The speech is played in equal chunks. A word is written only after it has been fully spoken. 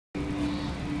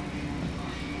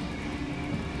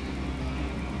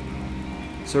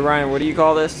So Ryan, what do you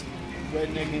call this?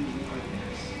 Redneck Engineering.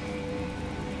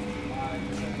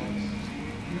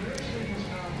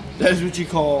 That is what you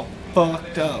call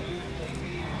fucked up.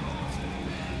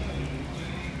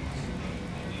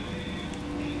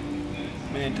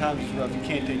 Man, times is rough. You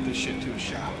can't take this shit to a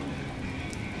shop.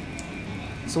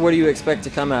 So what do you expect to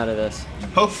come out of this?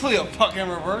 Hopefully a fucking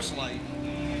reverse light.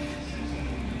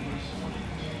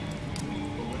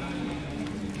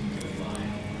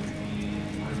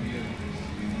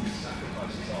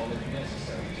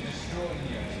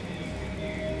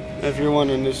 If you're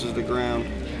wondering, this is the ground.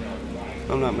 If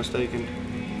I'm not mistaken.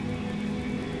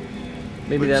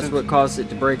 Maybe that's what caused it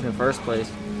to break in the first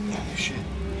place. Oh shit.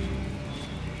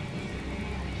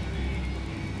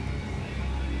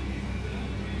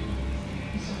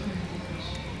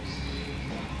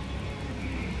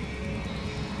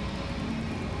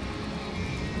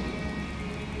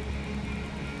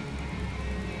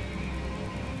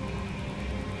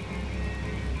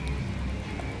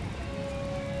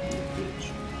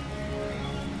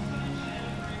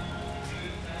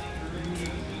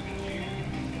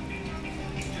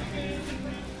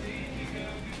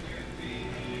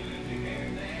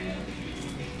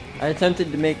 I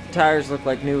attempted to make the tires look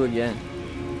like new again.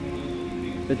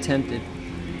 Attempted.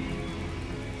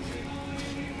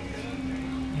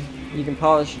 You can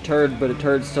polish a turd, but a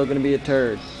turd's still gonna be a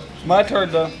turd. It's my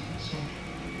turd though.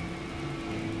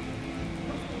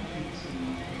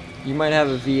 You might have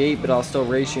a V8, but I'll still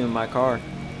race you in my car.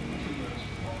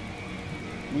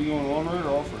 We going on road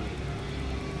or off road?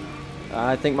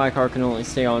 I think my car can only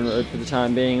stay on road for the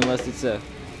time being, unless it's a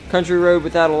country road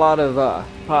without a lot of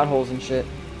potholes and shit.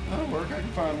 That'll work. I can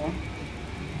find one.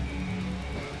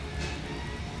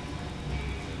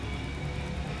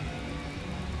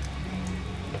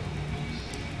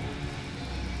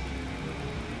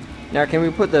 Now, can we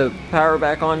put the power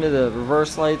back onto the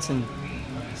reverse lights and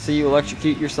see you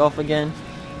electrocute yourself again?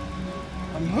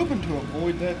 I'm hoping to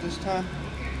avoid that this time.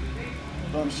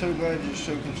 But I'm so glad you're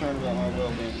so concerned about my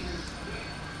well-being.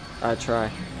 I try.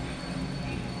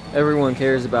 Everyone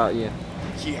cares about you.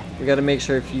 Yeah. We gotta make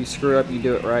sure if you screw up, you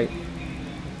do it right.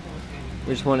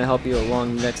 We just want to help you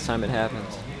along the next time it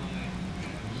happens.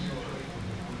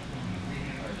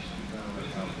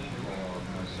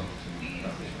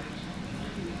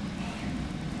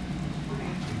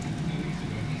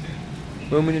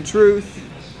 Moment of truth.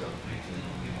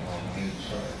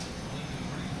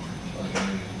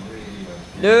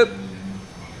 Nope.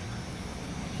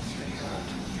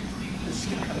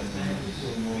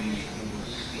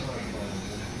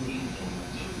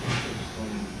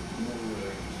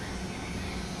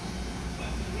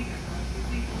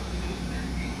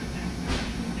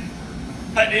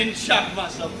 I didn't shock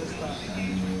myself this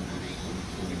time.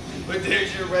 But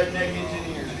there's your redneck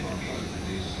engineer.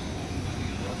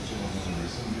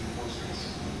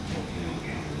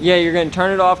 Yeah, you're going to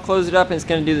turn it off, close it up, and it's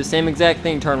going to do the same exact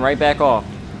thing, turn right back off.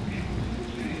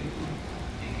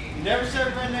 You never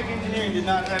said Redneck Engineering did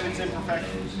not have its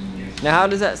imperfections. Now how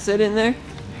does that sit in there?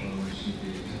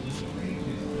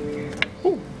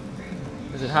 Ooh.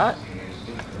 Is it hot?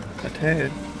 A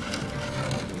tad.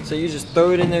 So you just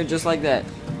throw it in there just like that.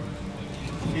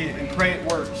 Yeah, and pray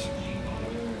it works.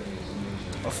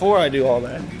 Before I do all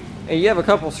that. Hey, you have a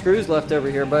couple screws left over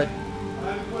here, bud. I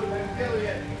haven't put it back together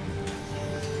yet.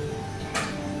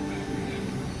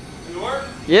 Does it work?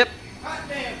 Yep. Hot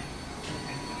damn.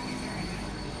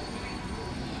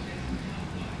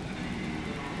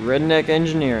 Redneck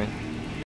Engineering.